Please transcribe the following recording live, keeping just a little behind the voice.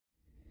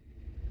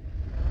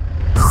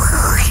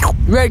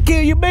You ready to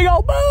kill your big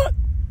old buck?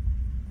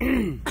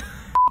 You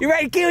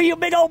ready to kill your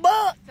big old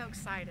buck? So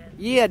excited.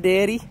 Yeah,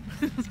 Daddy.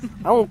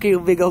 I want to kill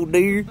a big old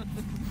deer.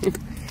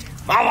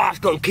 My wife's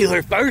gonna kill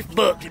her first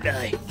buck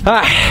today. All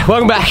right,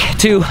 welcome back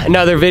to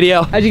another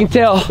video. As you can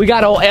tell, we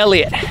got old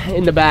Elliot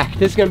in the back.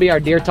 This is gonna be our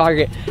deer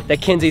target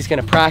that Kenzie's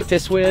gonna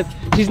practice with.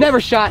 She's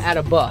never shot at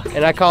a buck,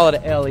 and I call it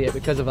an Elliot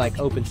because of like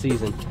open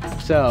season.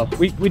 So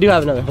we do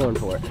have another horn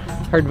for it.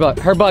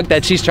 Her buck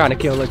that she's trying to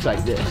kill looks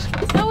like this.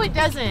 No, it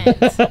doesn't.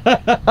 It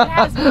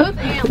has both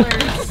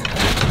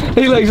antlers.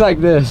 He looks like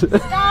this.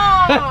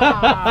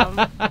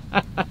 Stop.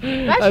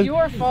 That's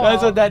your fault.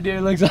 That's what that deer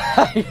looks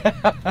like.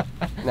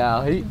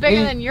 No,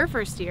 bigger than your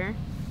first deer.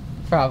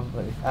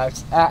 Probably.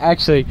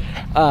 Actually,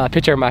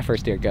 picture of my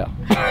first deer, go.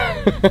 All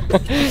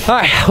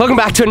right, welcome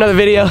back to another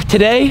video.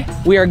 Today,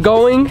 we are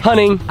going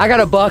hunting. I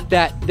got a buck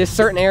that this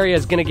certain area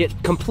is gonna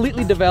get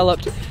completely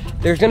developed.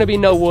 There's gonna be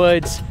no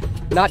woods.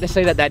 Not to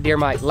say that that deer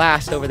might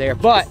last over there,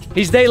 but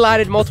he's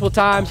daylighted multiple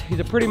times. He's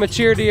a pretty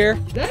mature deer.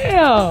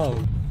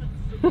 Damn!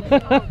 Oh,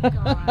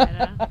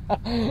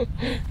 God.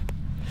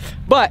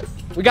 But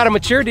we got a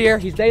mature deer.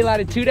 He's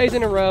daylighted 2 days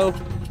in a row,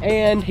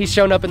 and he's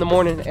shown up in the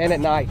morning and at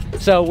night.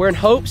 So we're in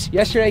hopes.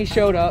 Yesterday he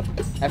showed up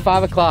at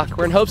 5 o'clock.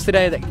 We're in hopes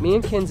today that me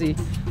and Kenzie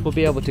will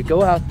be able to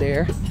go out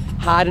there,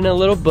 hide in a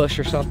little bush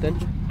or something,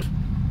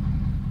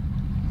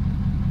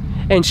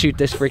 and shoot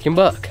this freaking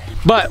buck.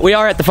 But we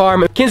are at the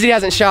farm. Kenzie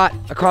hasn't shot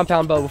a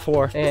compound bow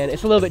before, and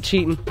it's a little bit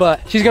cheating, but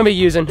she's gonna be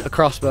using a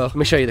crossbow. Let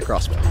me show you the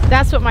crossbow.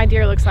 That's what my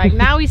deer looks like.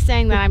 Now he's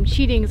saying that I'm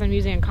cheating because I'm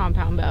using a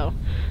compound bow.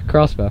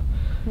 Crossbow.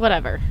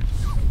 Whatever.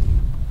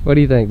 What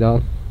do you think,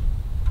 dog?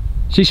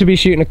 She should be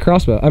shooting a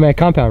crossbow. I mean, a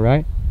compound,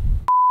 right?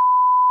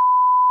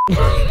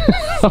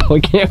 Oh,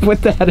 we can't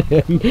put that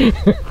in.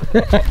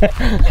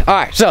 All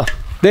right, so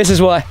this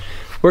is what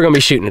we're gonna be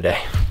shooting today.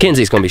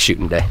 Kenzie's gonna be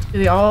shooting today. Do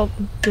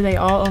they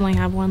all only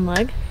have one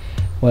leg?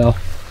 Well,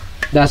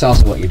 that's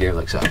also what your deer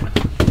looks like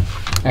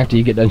after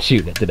you get done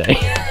shooting it today.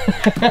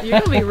 You're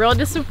gonna be real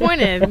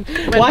disappointed.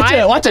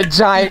 Watch a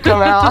giant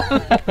come out.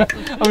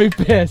 I'll be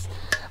pissed.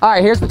 All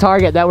right, here's the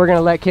target that we're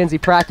gonna let Kenzie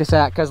practice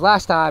at, because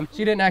last time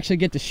she didn't actually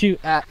get to shoot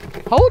at.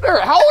 Hold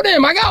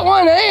him, I got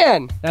one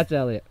hand. That's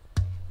Elliot.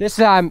 This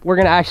time we're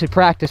gonna actually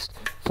practice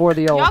for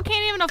the old. Y'all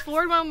can't even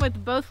afford one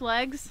with both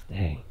legs.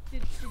 Dang.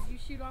 Did you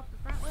shoot off the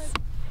front leg?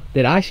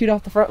 Did I shoot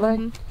off the front leg?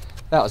 Mm-hmm.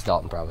 That was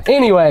Dalton probably.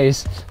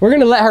 Anyways, we're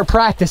gonna let her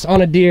practice on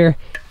a deer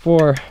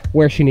for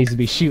where she needs to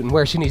be shooting,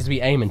 where she needs to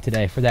be aiming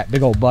today for that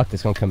big old buck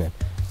that's gonna come in.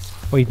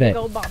 What do you think?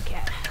 Big old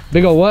bobcat.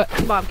 Big old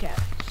what? Bobcat.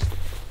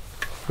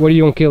 What are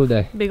you gonna kill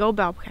today? Big old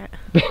bobcat.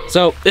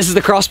 So this is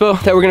the crossbow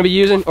that we're gonna be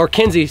using, or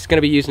Kenzie's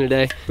gonna be using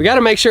today. We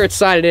gotta make sure it's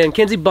sighted in.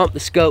 Kenzie bumped the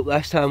scope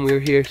last time we were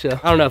here, so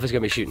I don't know if it's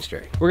gonna be shooting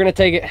straight. We're gonna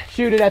take it,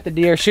 shoot it at the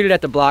deer, shoot it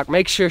at the block,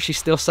 make sure she's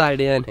still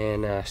sighted in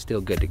and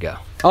still good to go.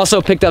 Also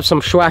picked up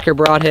some Schwacker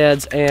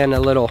broadheads and a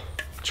little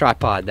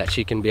tripod that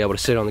she can be able to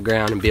sit on the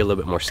ground and be a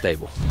little bit more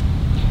stable.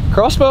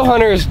 Crossbow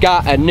hunters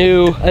got a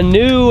new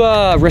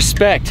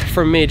respect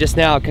from me just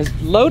now, because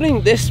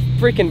loading this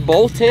freaking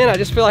bolt in, I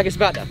just feel like it's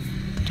about to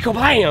go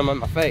bam on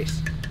my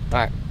face. All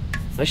right,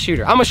 let's shoot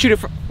her. I'm gonna shoot it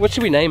for, what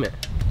should we name it?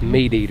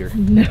 Meat eater.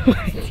 No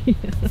idea.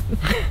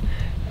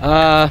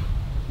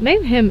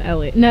 Name him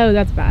Elliot. No,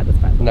 that's bad. That's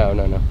bad.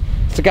 No.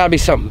 It's gotta be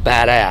something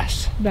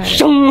badass.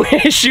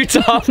 Badass. Shoots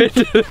off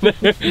into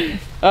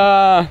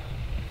the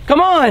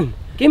come on,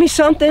 give me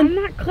something. I'm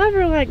not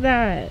clever like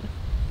that.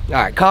 All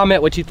right,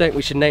 comment what you think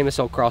we should name this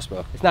old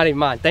crossbow. It's not even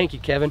mine. Thank you,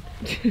 Kevin,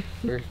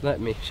 for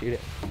letting me shoot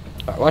it.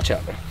 All right, watch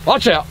out, man.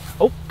 Watch out.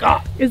 Oh,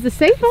 God. Is the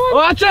safe on?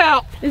 Watch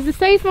out. Is the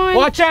safe on?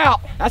 Watch out.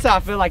 That's how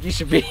I feel like you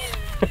should be.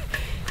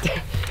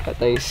 That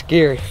thing's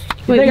scary.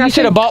 Wait, you think I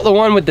should have bought the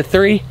one with the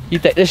 3? You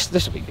think this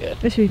will be good?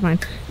 This should be fine.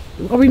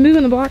 Are we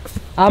moving the blocks?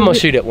 I'm going to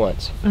shoot it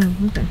once. Oh,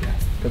 okay.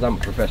 Because I'm a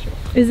professional.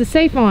 Is the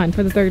safe on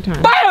for the 3rd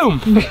time?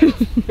 Boom!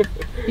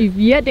 You've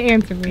yet to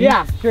answer me.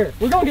 Yeah, sure.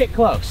 We're going to get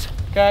close,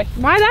 okay?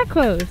 Why that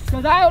close?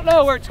 Because I don't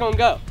know where it's going to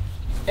go.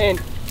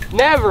 And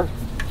never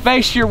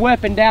face your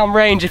weapon down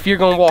range if you're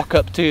going to walk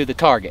up to the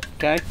target,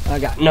 okay? I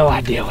got no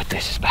idea what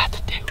this is about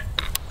to do.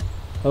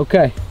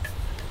 Okay.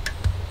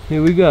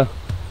 Here we go.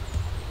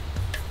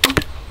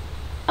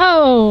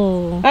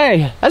 Oh.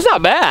 Hey, that's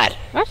not bad.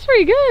 That's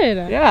pretty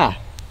good. Yeah.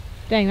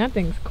 Dang, that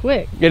thing's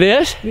quick. It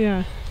is?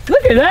 Yeah.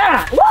 Look at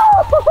that!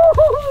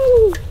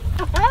 Woo!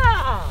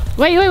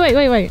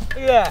 Wait.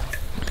 Yeah.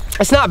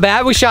 It's not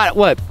bad. We shot it,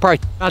 what, probably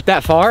not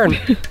that far. And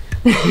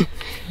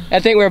I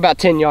think we're about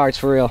 10 yards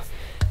for real.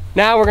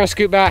 Now we're gonna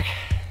scoot back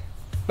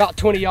about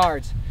 20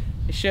 yards.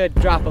 It should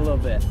drop a little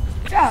bit.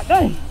 God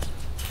dang.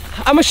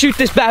 I'm gonna shoot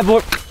this bad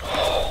boy.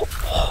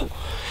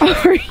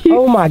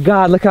 Oh my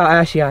God, look how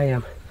ashy I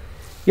am.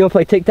 You wanna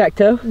play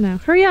tic-tac-toe? No,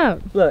 hurry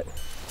up. Look,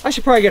 I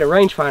should probably get a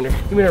rangefinder. You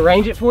want me to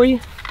range it for you?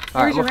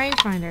 Where's your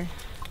rangefinder?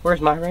 Where's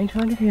my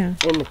rangefinder? Yeah.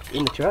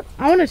 In the truck.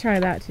 I wanna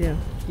try that too.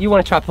 You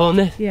wanna try pulling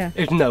this? Yeah.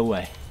 There's no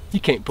way. You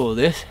can't pull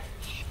this.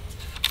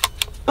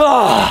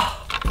 Oh!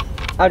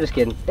 I'm just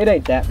kidding. It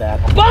ain't that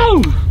bad.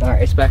 Boom! All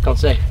right, it's back on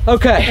safe.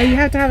 Okay. Oh, you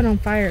have to have it on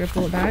fire to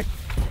pull it back?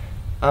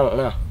 I don't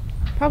know.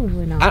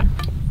 Probably not.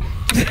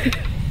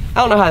 I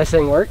don't know how this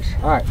thing works.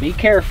 All right, be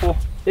careful.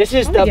 This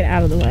is the get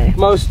out of the way.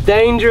 most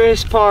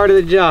dangerous part of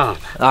the job.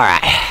 All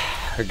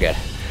right, we're good.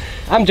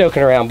 I'm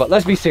joking around, but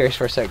let's be serious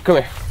for a second. Come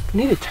here.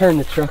 You need to turn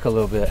the truck a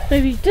little bit.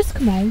 Baby, just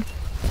come on.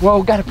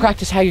 Well, we gotta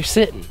practice how you're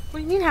sitting. What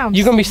do you mean how I'm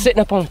You're gonna be sitting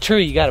up on a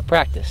tree, you gotta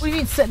practice. What do you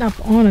mean sitting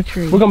up on a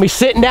tree? We're gonna be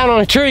sitting down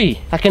on a tree,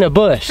 like in a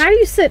bush. How do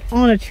you sit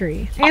on a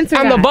tree? Answer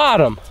On that. the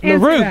bottom, the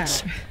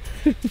roots.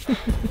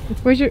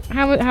 Where's your,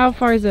 how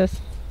far is this?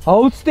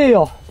 Hold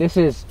still. This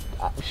is,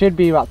 should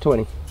be about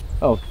 20.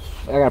 Oh,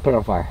 I gotta put it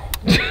on fire.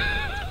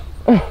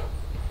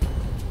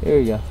 Here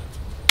we go.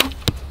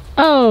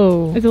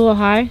 Oh, it's a little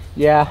high?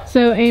 Yeah.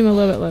 So aim a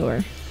little bit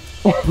lower.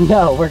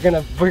 No, we're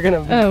gonna.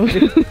 Oh.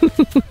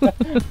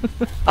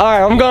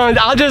 All right,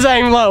 I'll just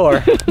aim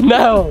lower.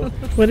 No.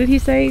 What did he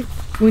say?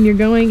 When you're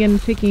going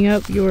and picking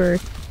up your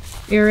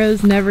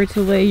arrows, never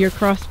to lay your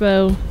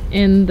crossbow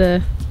in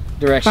the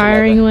Direction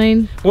firing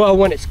lane. Well,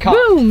 when it's cocked.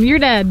 Boom, you're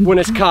dead. When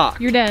it's cocked.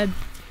 You're dead.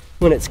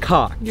 When it's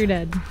cocked. You're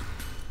dead.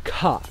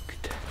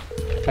 Cocked.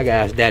 I gotta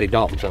ask Daddy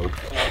Dalton something.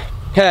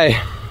 Hey.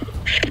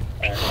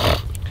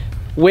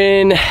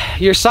 When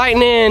you're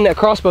sighting in a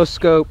crossbow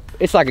scope,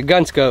 it's like a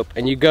gun scope,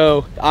 and you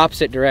go the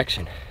opposite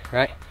direction,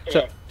 right?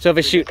 So if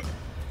it's shooting,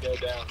 go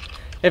down.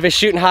 If it's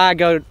shooting high,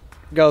 go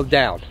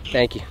down.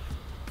 Thank you.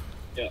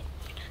 Yeah.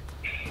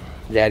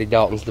 Daddy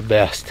Dalton's the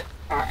best.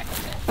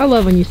 I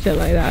love when you sit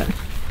like that.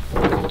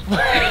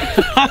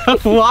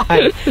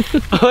 Why?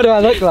 What do I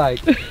look like?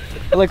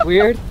 I look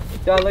weird?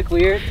 Do I look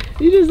weird?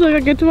 You just look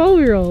like a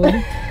 12-year-old.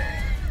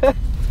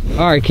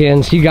 All right,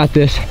 Kens, you got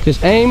this.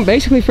 Just aim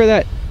basically for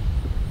that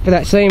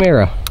same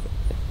arrow.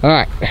 All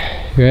right,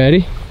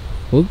 ready?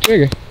 Pull the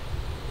trigger.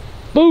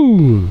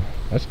 Boom!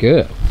 That's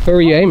good. Where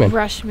were you aiming?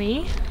 Rush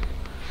me.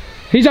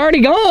 He's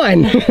already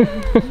gone.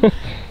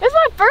 It's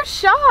my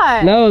first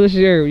shot. No, this is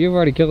you've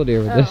already killed a deer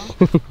with this.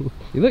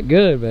 You look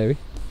good, baby.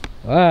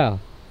 Wow.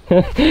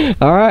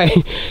 All right,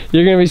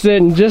 you're gonna be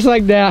sitting just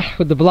like that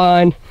with the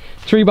blind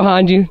tree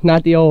behind you,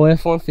 not the old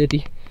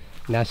F-150.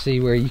 Now see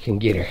where you can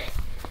get her.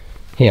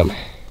 Him.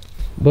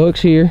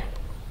 Buck's here.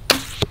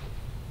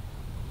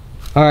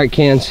 All right,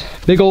 Kens.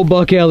 Big old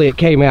Buck Elliott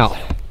came out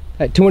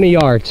at 20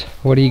 yards.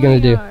 What are you gonna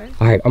do?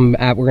 All right,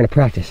 we're gonna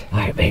practice. All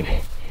right, baby.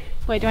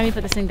 Wait, do I need to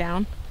put this thing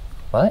down?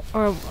 What?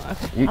 Or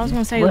okay. I was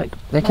gonna say like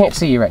they can't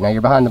see you right now.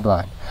 You're behind the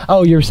blind.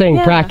 Oh, you're saying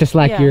practice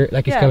like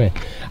he's coming in.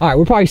 All right,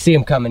 we'll probably see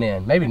him coming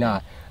in. Maybe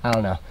not. I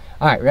don't know.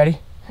 All right, ready?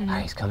 All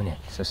right, he's coming in.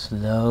 So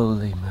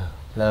slowly move.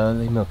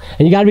 Slowly move.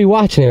 And you gotta be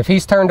watching him. If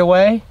he's turned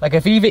away, like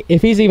if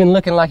he's even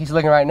looking like he's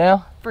looking right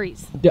now,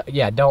 freeze.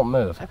 Yeah, don't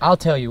move. Okay. I'll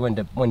tell you when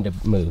to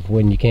move,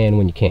 when you can,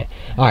 when you can't.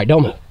 All right,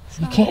 don't move.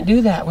 You can't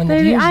do that when the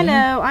deer's I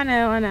know.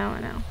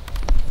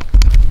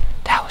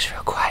 That was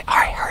real quiet. All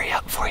right, hurry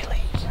up before he leaves.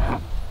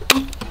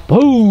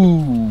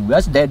 Ooh,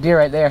 that's a dead deer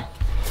right there.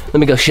 Let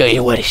me go show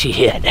you what she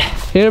hit.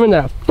 Hit him in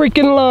the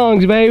freaking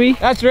lungs, baby.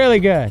 That's really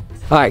good.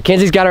 All right,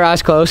 Kenzie's got her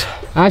eyes closed.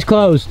 Eyes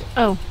closed.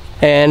 Oh.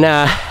 And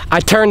I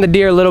turned the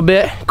deer a little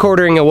bit,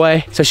 quartering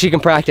away, so she can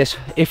practice.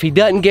 If he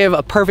doesn't give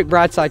a perfect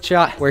broadside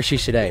shot, where she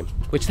should aim.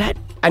 Which I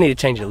need to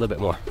change it a little bit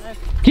more. Okay.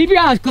 Keep your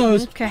eyes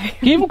closed. Okay.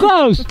 Keep them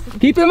closed.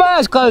 Keep them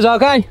eyes closed,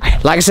 okay?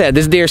 Like I said,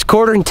 this deer's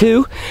quartering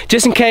 2,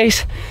 just in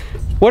case.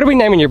 What are we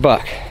naming your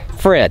buck?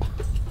 Fred.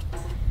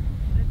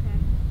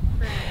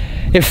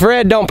 If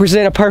Fred don't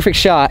present a perfect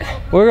shot,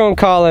 we're gonna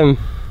call him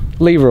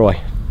Leroy.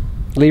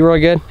 Leroy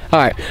good? All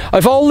right,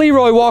 if old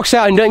Leroy walks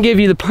out and doesn't give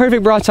you the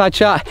perfect broadside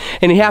shot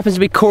and he happens to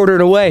be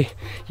quartered away,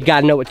 you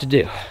gotta know what to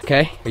do,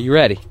 okay? Are you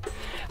ready?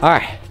 All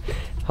right,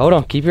 hold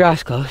on, keep your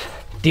eyes closed.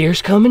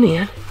 Deer's coming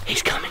in,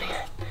 he's coming in.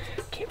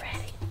 Get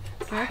ready.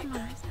 Open my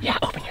eyes. Yeah,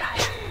 open your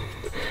eyes.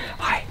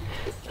 All right,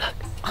 look,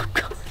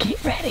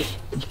 get ready.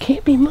 You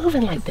can't be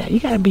moving like that, you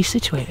gotta be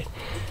situated.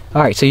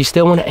 All right, so you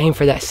still wanna aim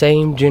for that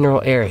same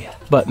general area,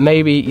 but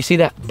maybe, you see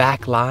that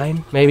back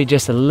line? Maybe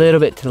just a little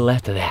bit to the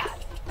left of that.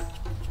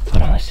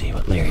 Hold on, let's see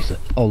what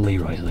old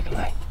Leroy's looking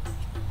like.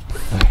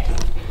 All right,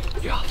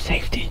 you're off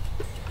safety.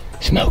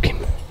 Smoke him.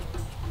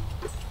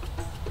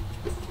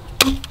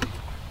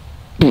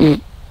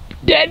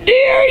 Dead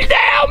deer, he's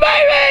down,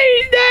 baby,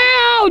 he's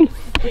down!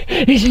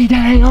 Is he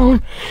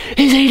down?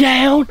 Is he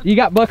down? You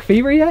got buck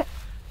fever yet?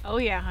 Oh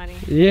yeah, honey.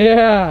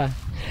 Yeah.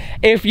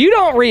 If you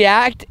don't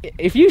react,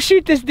 if you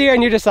shoot this deer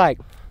and you're just like,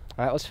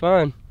 that was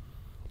fun,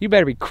 you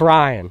better be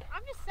crying.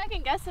 I'm just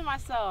second guessing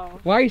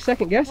myself. Why are you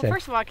second guessing? Well,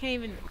 first of all, I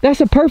can't even.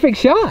 That's a perfect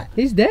shot.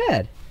 He's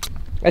dead.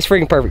 That's a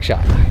freaking perfect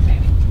shot. All right,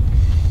 baby.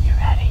 You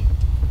ready?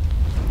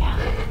 Yeah.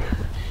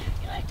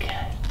 You look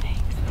good.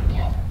 Thanks.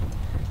 Yeah.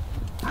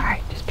 All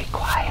right, just be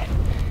quiet.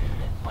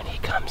 When he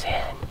comes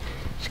in,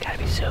 just gotta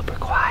be super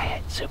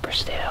quiet, super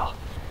still.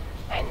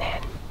 And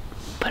then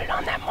put it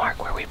on that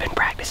mark where we've been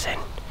practicing.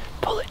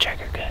 Pull the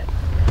trigger good.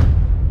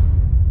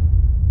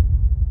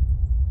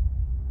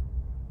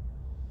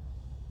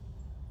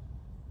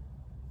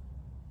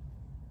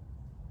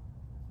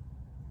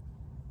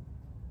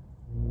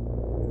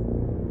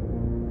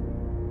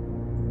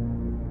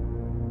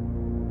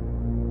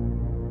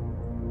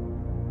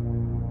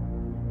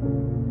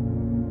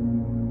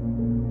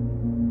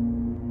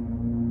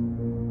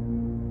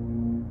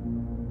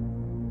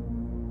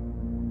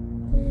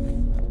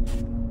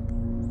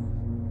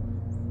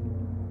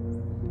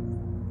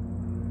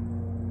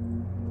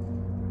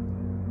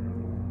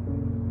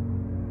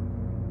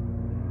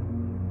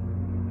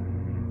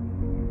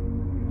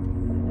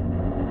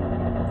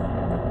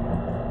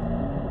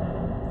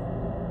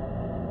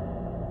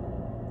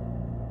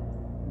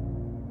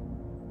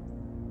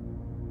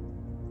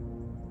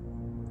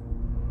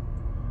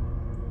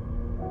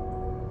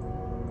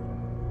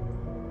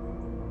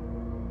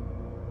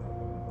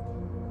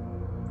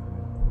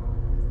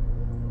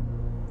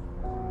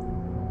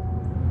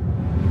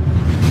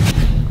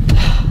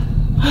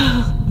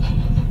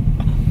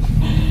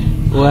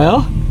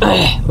 Well,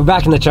 we're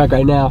back in the truck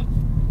right now.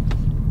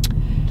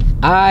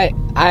 I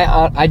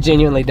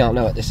genuinely don't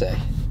know what to say.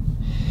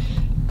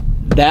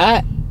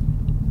 That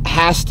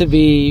has to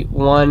be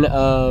one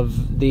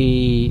of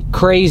the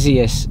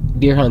craziest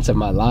deer hunts of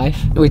my life.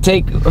 We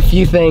take a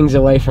few things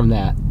away from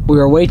that. We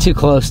were way too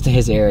close to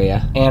his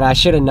area, and I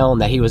should have known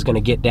that he was going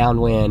to get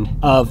downwind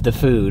of the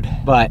food.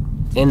 But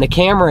in the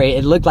camera,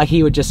 it looked like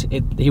he would just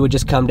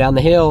come down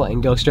the hill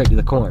and go straight to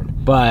the corn.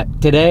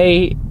 But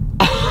today,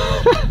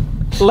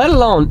 let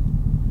alone,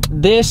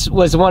 this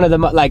was one of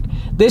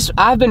the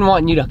I've been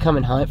wanting you to come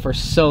and hunt for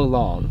so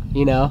long,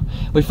 you know.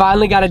 We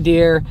finally got a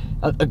deer,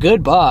 a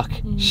good buck,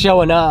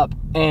 showing up,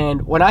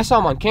 and when I saw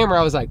him on camera,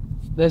 I was like,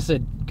 this is a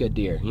good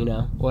deer, you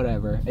know,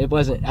 whatever. I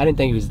didn't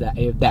think he was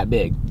that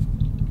big.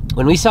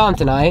 When we saw him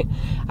tonight,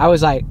 I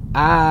was like,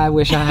 I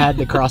wish I had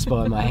the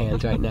crossbow in my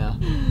hands right now.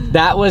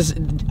 That was,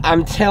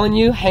 I'm telling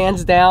you,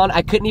 hands down,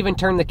 I couldn't even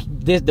turn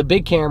the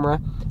big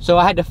camera, so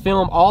I had to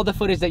film all the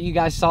footage that you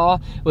guys saw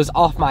was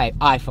off my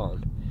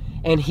iPhone.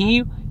 And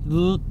he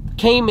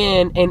came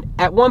in, and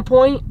at one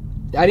point,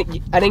 I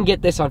didn't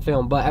get this on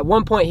film, but at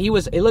one point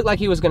it looked like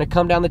he was gonna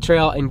come down the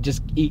trail and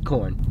just eat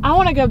corn. I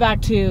want to go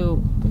back to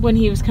when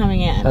he was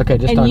coming in. Okay,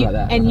 just talk about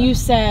that. And you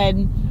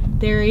said,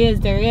 there he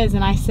is,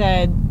 and I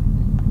said,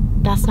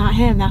 that's not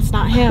him, that's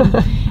not him.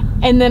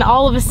 And then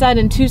all of a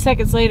sudden, 2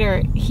 seconds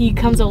later, he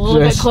comes a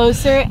little bit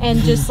closer,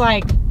 and just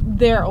like,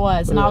 there it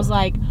was. And I was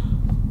like,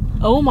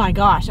 oh my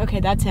gosh, okay,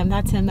 that's him.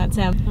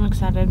 I'm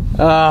excited.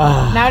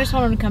 Now I just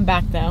want him to come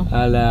back though.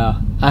 I know.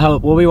 I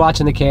hope we'll be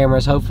watching the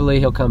cameras. Hopefully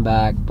he'll come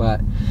back, but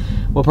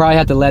we'll probably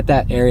have to let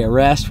that area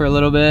rest for a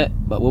little bit,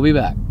 but we'll be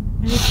back.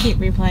 I just keep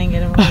replaying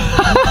it.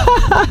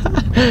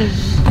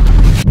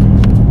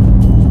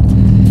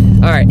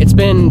 All right, it's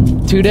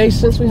been 2 days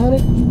since we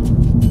hunted?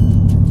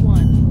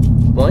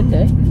 One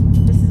day?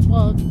 This is,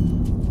 well,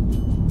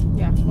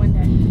 yeah, 1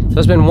 day. So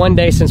it's been 1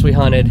 day since we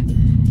hunted,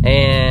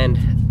 and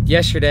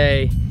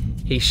yesterday,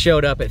 he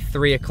showed up at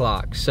 3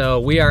 o'clock.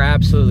 So we are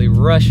absolutely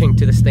rushing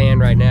to the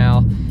stand right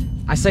now.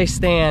 I say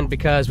stand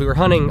because we were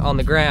hunting on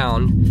the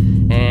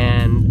ground,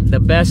 and the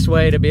best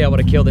way to be able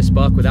to kill this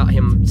buck without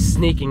him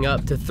sneaking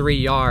up to 3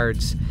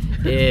 yards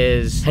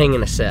is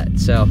hanging a set.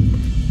 So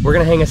we're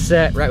gonna hang a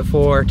set right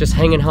before, just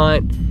hang and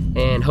hunt,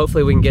 and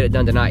hopefully we can get it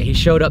done tonight. He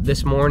showed up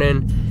this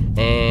morning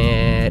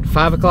at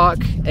 5 o'clock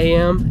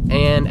a.m.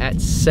 and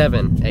at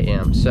 7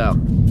 a.m. So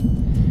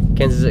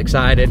Kenzie's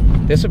excited.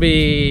 This will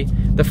be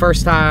the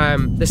first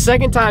time, the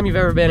second time you've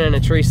ever been in a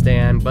tree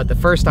stand, but the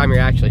first time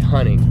you're actually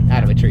hunting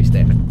out of a tree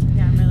stand.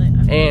 Yeah, I'm really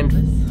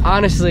And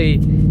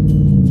honestly,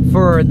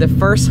 for the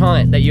first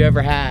hunt that you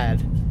ever had,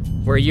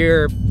 where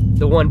you're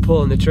the one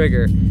pulling the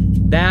trigger,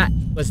 that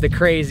was the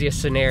craziest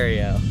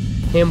scenario.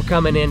 Him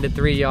coming into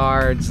 3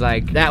 yards,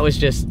 like, that was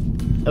just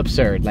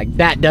absurd. Like,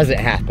 that doesn't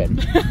happen.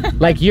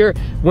 Like,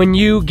 when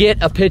you get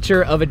a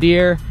picture of a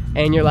deer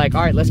and you're like,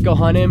 all right, let's go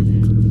hunt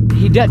him,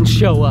 he doesn't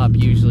show up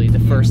usually the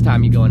first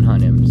time you go and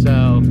hunt him.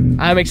 So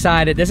I'm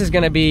excited. This is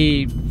gonna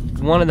be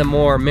one of the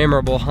more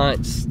memorable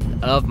hunts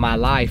of my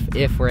life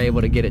if we're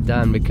able to get it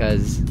done,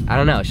 because I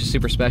don't know, it's just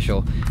super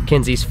special.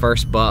 Kenzie's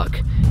first buck,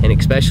 and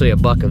especially a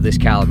buck of this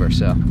caliber.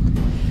 So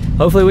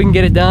hopefully we can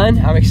get it done.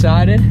 I'm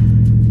excited,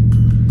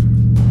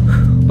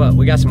 but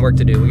we got some work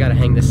to do. We got to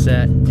hang this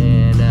set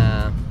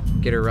and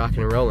get her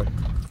rocking and rolling.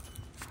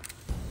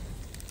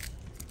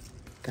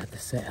 Got the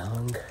set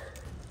hung.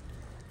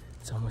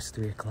 It's almost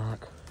 3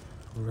 o'clock.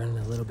 We're running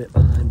a little bit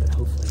behind, but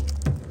hopefully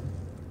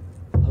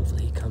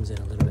he comes in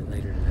a little bit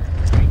later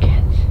tonight. All right,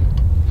 kids,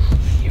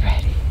 you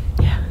ready?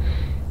 Yeah.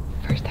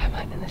 First time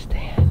hunting in the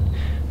stand.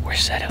 We're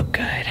set up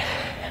good.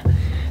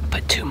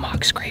 Put 2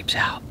 mock scrapes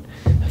out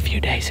a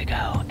few days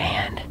ago,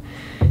 and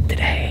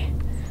today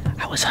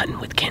I was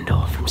hunting with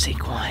Kendall from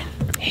Seek One.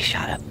 He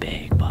shot a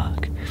big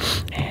buck,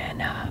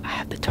 and I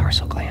have the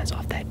tarsal glands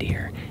off that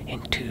deer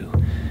in 2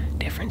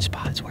 different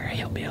spots where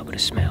he'll be able to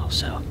smell.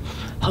 So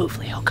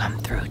hopefully he'll come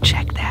through,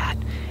 check that,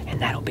 and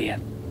that'll be a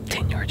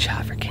 10-yard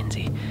shot for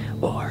Kenzie.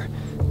 Or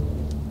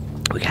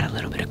we got a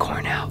little bit of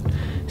corn out,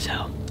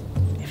 so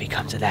if he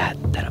comes to that,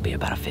 that'll be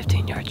about a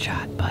 15-yard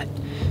shot. But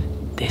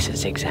this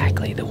is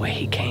exactly the way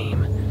he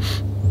came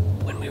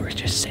when we were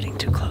just sitting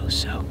too close.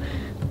 So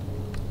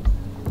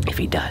if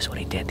he does what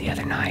he did the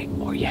other night,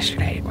 or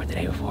yesterday, or the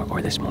day before,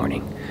 or this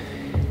morning,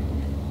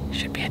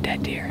 should be a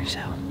dead deer.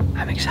 So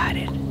I'm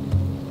excited.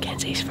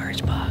 Kenzie's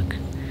first buck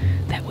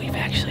that we've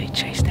actually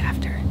chased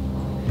after.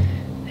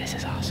 This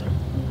is awesome.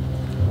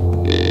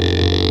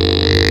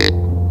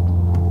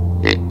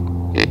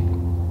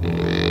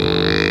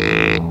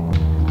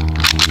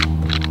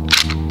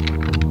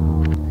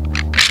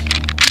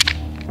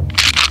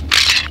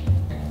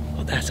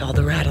 Well, that's all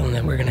the rattling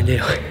that we're gonna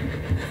do.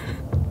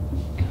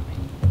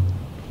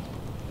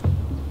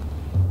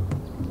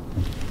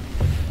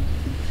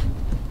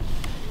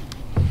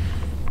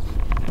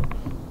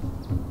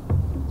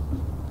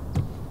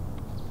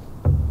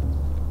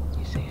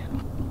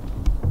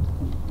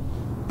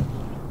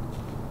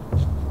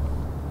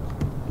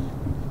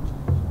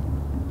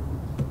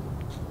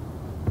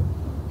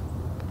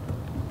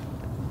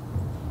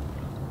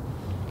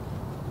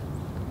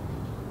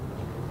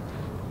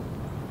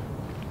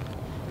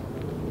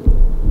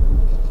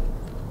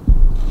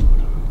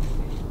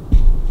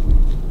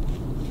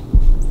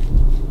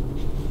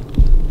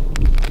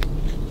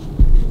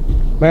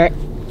 Barrett.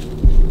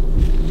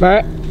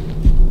 Barrett.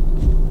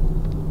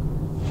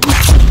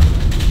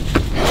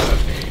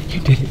 You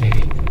did it,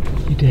 baby.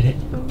 You did it.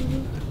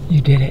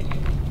 You did it.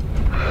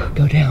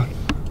 Go down.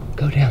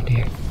 Go down,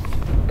 dear.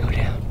 Go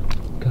down.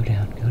 Go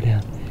down. Go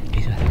down.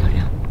 He's about to go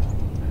down.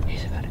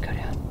 He's about to go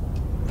down.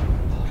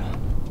 Hold on.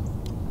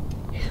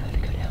 He's about to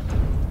go down.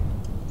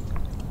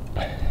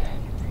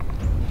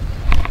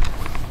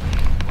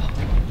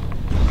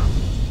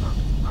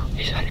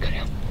 He's about to go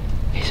down.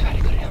 He's about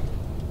to go down.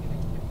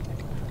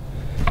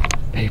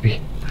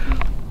 Baby.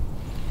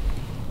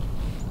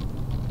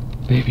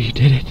 Baby, you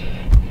did it.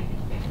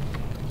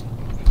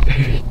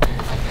 Baby.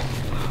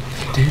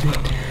 You did it.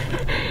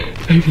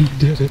 Baby, you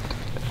did it.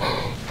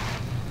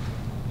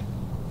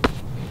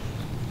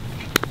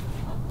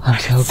 I'm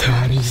so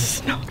proud of you.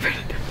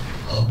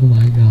 Oh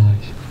my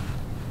gosh.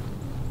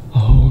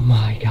 Oh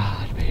my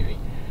god, baby.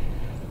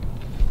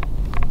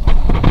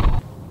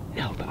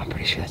 No, but I'm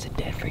pretty sure that's a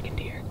dead freaking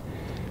deer.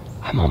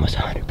 I'm almost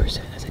 100%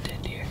 that's a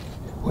dead deer.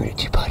 Where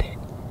did you put it?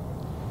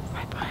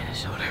 Right behind his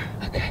shoulder.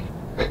 Okay.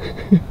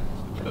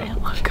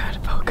 It looked good,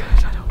 it felt good.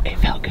 I don't. It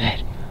felt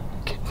good.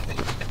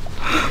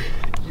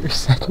 Your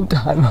second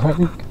time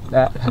hunting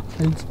that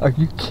happens? Are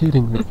you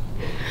kidding me?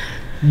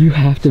 You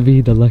have to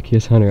be the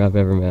luckiest hunter I've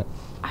ever met.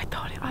 I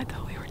thought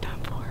we were done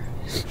for.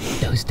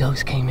 Those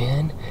does came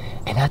in,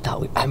 and I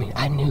thought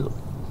I knew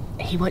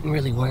he wasn't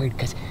really worried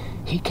because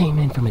he came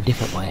in from a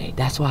different way.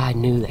 That's why I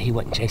knew that he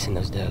wasn't chasing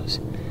those does.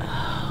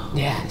 Oh.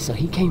 Yeah, so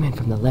he came in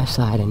from the left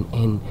side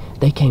and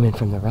they came in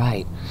from the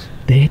right.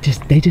 They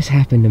just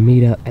happened to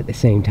meet up at the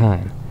same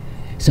time.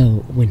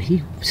 So when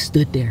he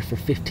stood there for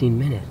 15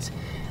 minutes,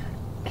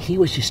 he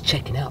was just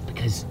checking out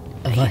because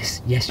of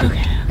us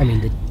yesterday. Okay. I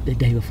mean, the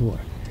day before.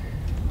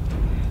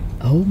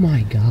 Oh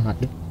my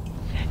God.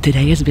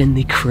 Today has been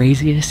the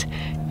craziest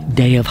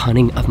day of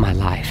hunting of my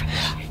life.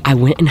 I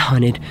went and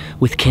hunted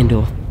with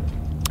Kendall.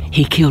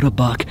 He killed a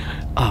buck,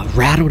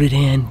 rattled it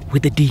in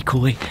with the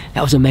decoy.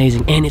 That was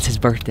amazing, and it's his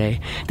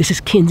birthday. This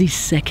is Kenzie's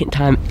second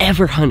time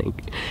ever hunting.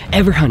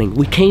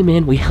 We came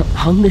in, we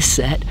hung this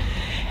set,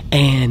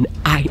 and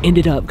I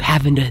ended up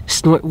having to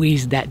snort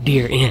wheeze that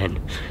deer in.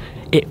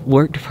 It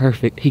worked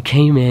perfect. He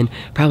came in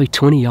probably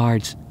 20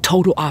 yards,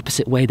 total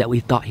opposite way that we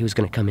thought he was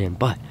gonna come in,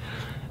 but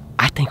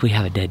I think we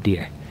have a dead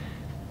deer.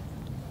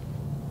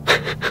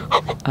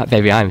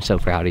 Baby, I'm so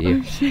proud of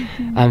you.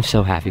 I'm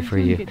so happy for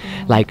you.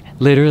 Like,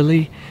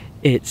 literally,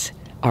 it's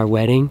our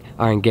wedding,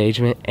 our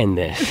engagement, and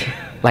this.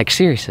 Like,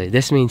 seriously,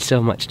 this means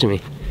so much to me.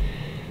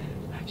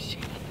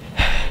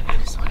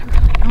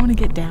 I want to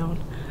get down.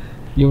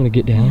 You want to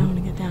get down? Yeah, I want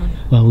to get down.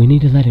 Well, we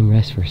need to let him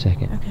rest for a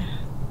second. Okay.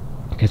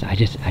 Because I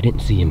didn't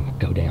see him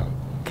go down.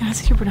 Can I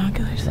see your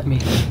binoculars? Let me.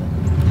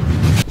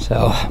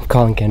 So, I'm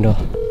calling Kendall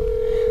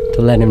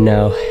to let him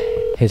know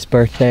his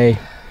birthday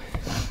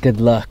good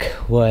luck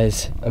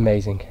was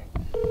amazing.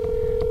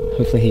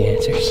 Hopefully he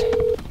answers.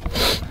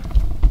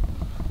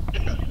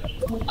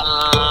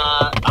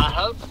 I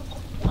hope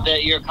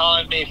that you're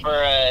calling me for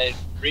a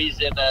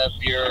reason of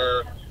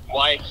your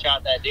wife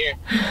shot that deer.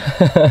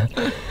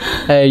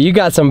 Hey, you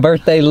got some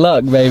birthday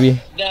luck,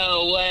 baby.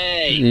 No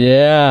way.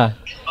 Yeah.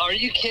 Are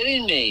you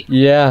kidding me?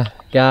 Yeah,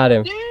 got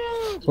him.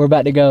 Dude. We're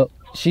about to go.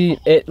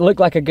 It looked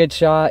like a good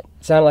shot,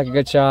 sounded like a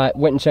good shot.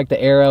 Went and checked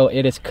the arrow.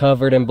 It is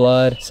covered in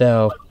blood,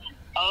 so.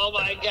 Oh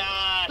my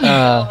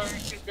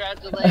gosh.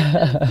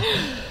 Congratulations.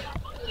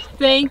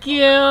 Thank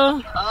you.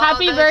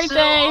 Happy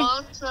birthday.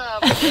 So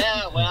awesome.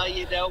 Yeah, well,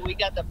 you know, we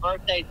got the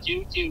birthday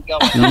juju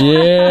going on.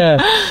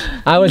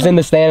 Yeah. I was in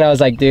the stand. I was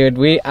like, dude,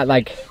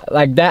 like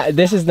that.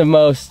 This is the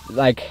most,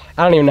 like,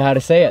 I don't even know how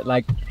to say it.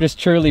 Like, just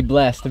truly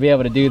blessed to be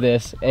able to do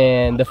this.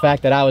 And the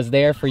fact that I was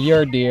there for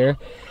your deer.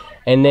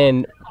 And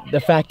then the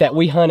fact that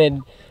we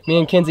hunted, me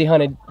and Kenzie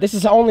hunted. This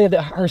is only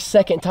her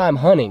second time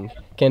hunting,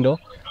 Kendall.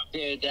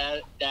 Dude,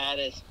 that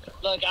is,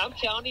 look, I'm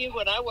telling you,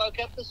 when I woke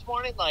up this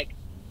morning, like,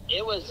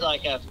 it was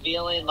like a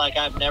feeling like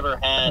I've never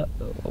had.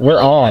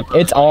 We're on.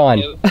 It's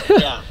on.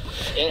 Yeah.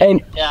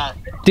 Yeah.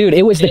 Dude,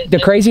 it was the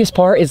craziest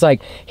part is,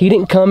 like, he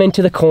didn't come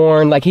into the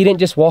corn. Like, he didn't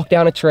just walk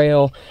down a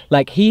trail.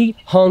 Like, he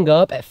hung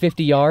up at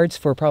 50 yards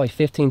for probably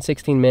 15,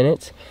 16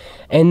 minutes.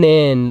 And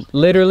then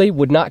literally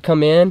would not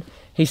come in.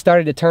 He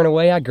started to turn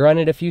away. I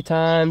grunted a few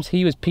times.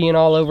 He was peeing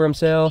all over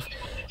himself.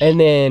 And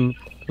then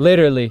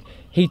literally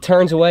he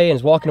turns away and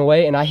is walking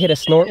away, and I hit a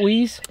snort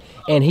wheeze,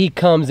 and he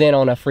comes in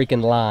on a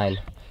freaking line.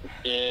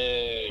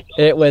 Dude.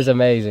 It was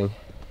amazing.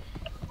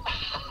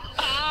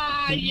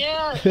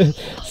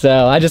 Yes.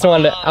 So I just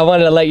wanted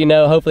to let you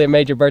know. Hopefully it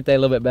made your birthday a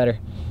little bit better.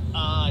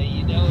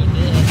 You know it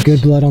did.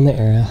 Good blood on the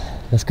arrow.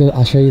 Let's go.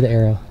 I'll show you the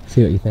arrow.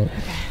 See what you think.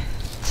 Okay.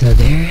 So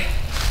there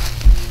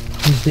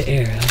is the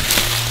arrow.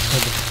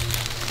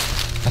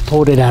 I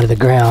pulled it out of the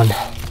ground.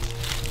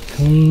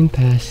 Clean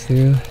pass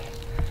through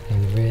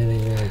and really,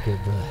 really good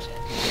blood.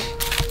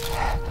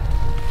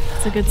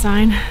 That's a good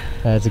sign.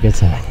 That's a good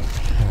sign.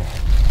 All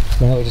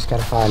right. Now we just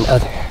gotta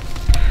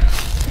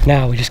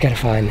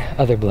find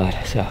other blood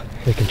so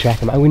we can track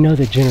him. We know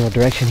the general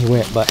direction he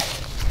went, but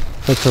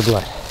look for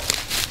blood.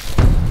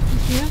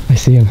 Yeah. I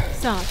see him.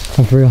 Stop.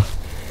 I'm for real.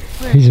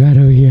 Where? He's right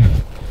over here.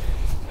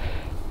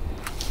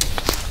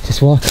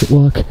 Just walk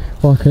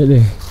right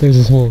there. There's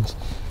his horns.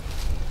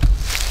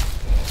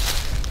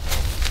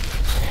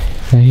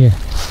 Right here.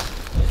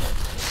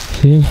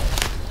 See him?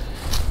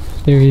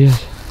 There he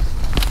is.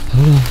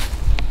 Hold on.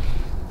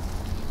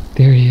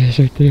 There he is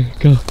right there.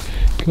 Go.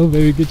 Go,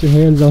 baby. Get your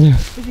hands on him.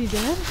 Is he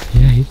dead?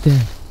 Yeah, he's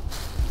dead.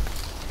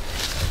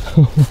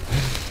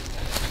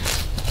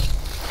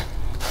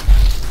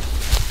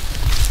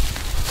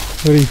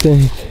 What do you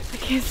think? I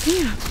can't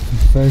see him.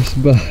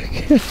 First buck.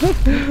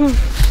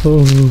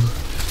 Oh,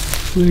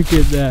 look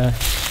at that.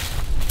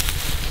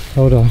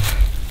 Hold on.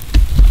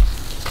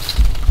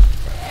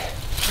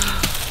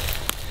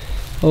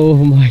 Oh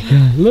my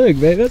God. Look,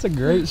 babe, that's a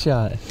great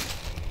shot.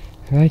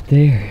 Right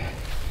there.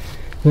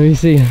 Let me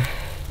see him.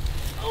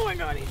 Oh my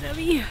God, he's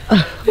heavy.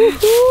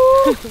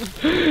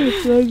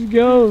 Let's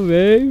go,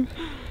 babe.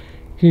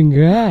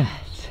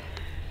 Congrats.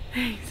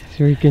 Thanks.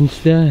 Freaking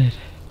stud.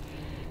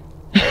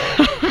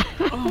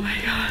 Oh my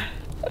God.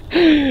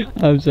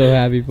 I'm so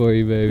happy for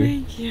you, baby.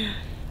 Thank you.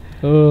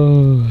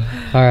 Oh.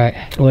 All right.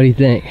 What do you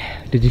think?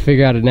 Did you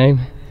figure out a name?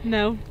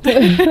 No. I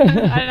didn't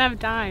have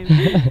time.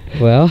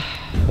 Well,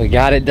 we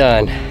got it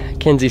done.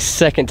 Kenzie's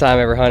second time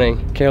ever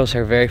hunting. Carol's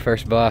her very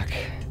first buck.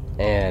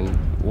 And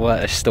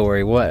what a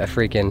story. What a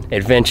freaking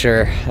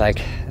adventure.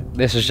 Like,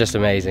 this was just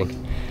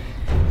amazing.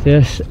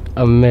 Just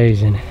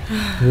amazing.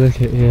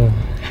 Look at him.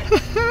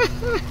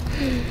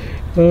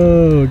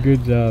 Oh,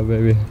 good job,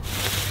 baby.